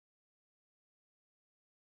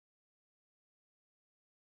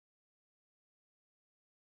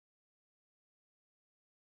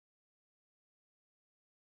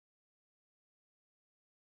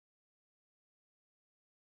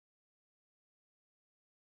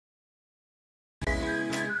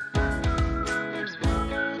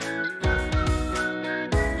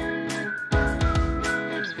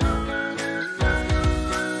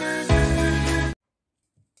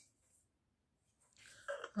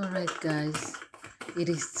Alright guys, it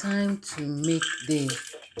is time to make the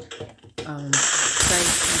side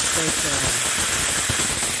effect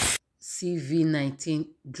CV19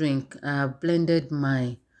 drink. I have blended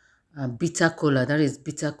my bitter cola, that is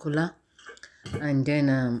bitter cola, and then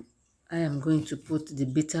I am going to put the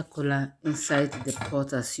bitter cola inside the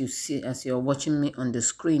pot as you see, as you're watching me on the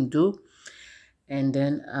screen do. And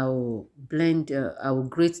then I will blend, I will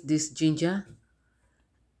grate this ginger.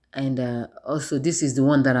 And also this is the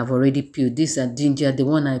one that I've already peeled. This is ginger, the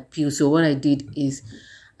one I peeled. So what I did is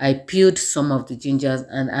I peeled some of the gingers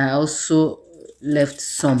and I also left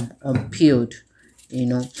some unpeeled,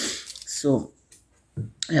 so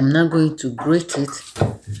I'm now going to grate it,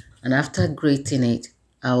 and after grating it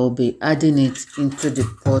I will be adding it into the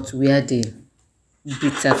pot where the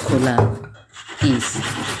bitter cola is.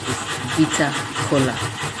 It's bitter cola,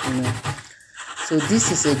 so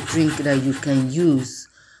this is a drink that you can use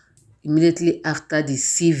immediately after the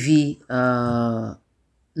CV19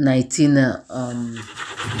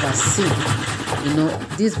 vaccine.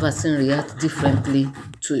 This vaccine reacts differently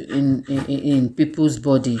to in people's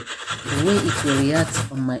body. The way it will react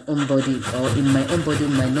on my own body or in my own body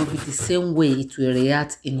might not be the same way it will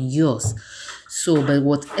react in yours. So by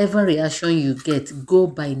whatever reaction you get, go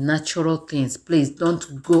by natural things. Please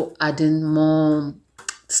don't go adding more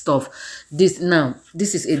stuff. This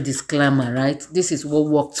is a disclaimer, right? This is what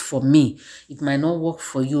worked for me. It might not work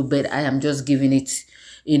for you, but I am just giving it,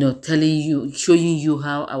 telling you, showing you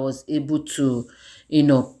how I was able to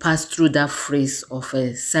pass through that phase of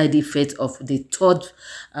a side effect of the third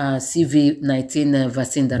CV19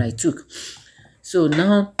 vaccine that I took. So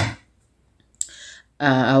now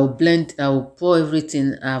I'll pour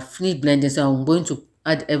everything. I've finished blending, so I'm going to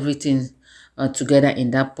add everything together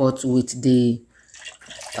in that pot with the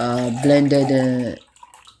blended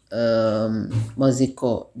what's it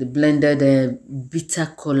called, the blended bitter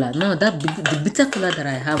cola. Now the bitter cola that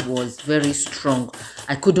I have was very strong.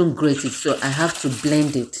 I couldn't grate it, so I have to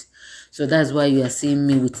blend it. So that's why you are seeing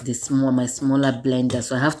me with the my smaller blender.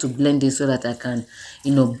 So I have to blend it so that I can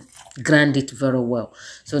grind it very well.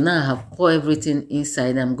 So now I have poured everything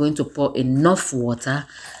inside. I'm going to pour enough water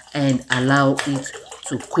and allow it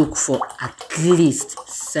to cook for at least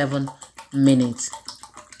 7 minutes,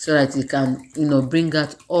 so that it can bring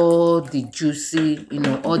out all the juicy,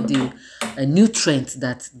 all the nutrients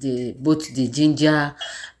that both the ginger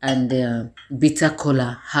and the bitter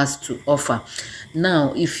cola has to offer.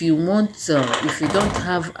 Now if you want, if you don't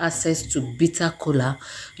have access to bitter cola,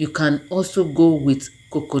 you can also go with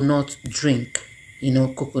coconut drink.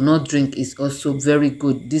 Coconut drink is also very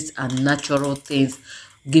good. These are natural things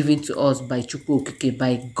given to us by Chukwu Okike,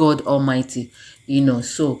 by God Almighty.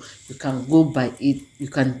 So you can go by it. You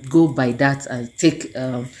can go by that and take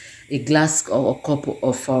a glass or a cup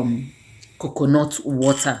of coconut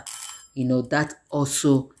water. That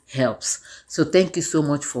also helps. So thank you so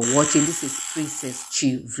much for watching. This is Princess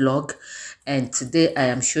Chi Vlog, and today I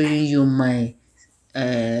am showing you my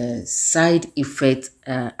side effect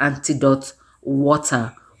antidote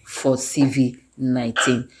water for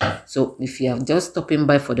CV19. So if you have just stopping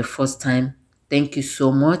by for the first time, thank you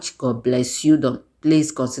so much. God bless you.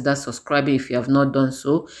 Please consider subscribing if you have not done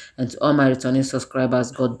so, and to all my returning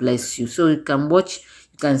subscribers, God bless you. So you can watch,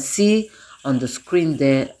 you can see on the screen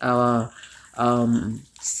there our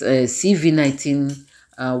CV19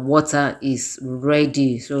 water is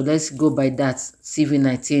ready. So let's go by that.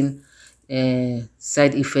 CV19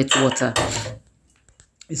 side effect water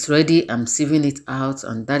is ready. I'm sieving it out,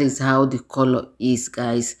 and that is how the color is,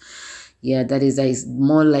 guys. Yeah, that is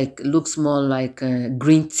more like, looks more like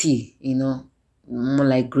green tea, more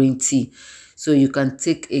like green tea. So you can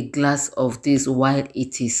take a glass of this while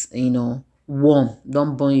it is warm.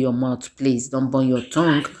 Don't burn your mouth, please. Don't burn your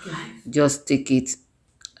tongue. Just take it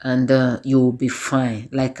and you will be fine.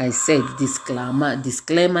 Like I said, disclaimer.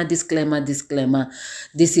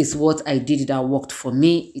 This is what I did that worked for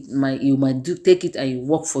me. You might take it and it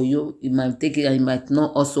work for you. You might take it and it might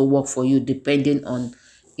not also work for you, depending on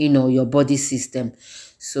your body system.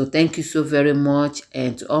 So thank you so very much,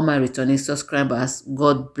 and to all my returning subscribers,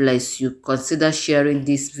 God bless you. Consider sharing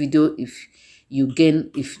this video if you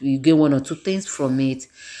gain one or two things from it,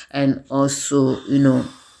 and also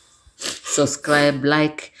subscribe,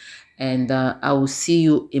 like, and I will see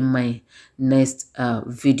you in my next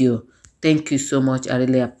video. Thank you so much. I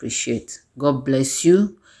really appreciate. God bless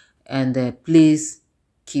you, and please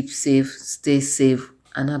keep safe, stay safe,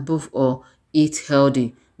 and above all, eat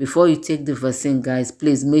healthy. Before you take the vaccine, guys,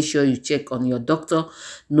 please make sure you check on your doctor.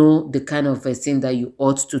 Know the kind of vaccine that you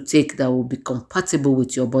ought to take that will be compatible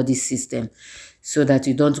with your body system, so that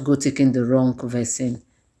you don't go taking the wrong vaccine.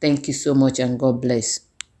 Thank you so much, and God bless.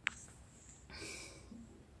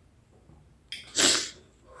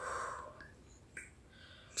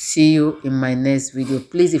 see you in my next video.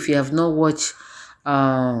 Please, if you have not watched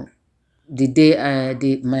the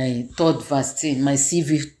day my third vaccine, my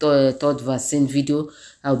third vaccine video,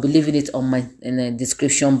 I'll be leaving it on my in the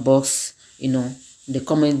description box, the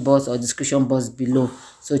comment box or description box below.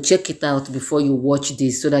 So check it out before you watch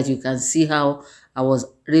this so that you can see how I was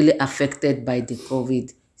really affected by the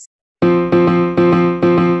COVID.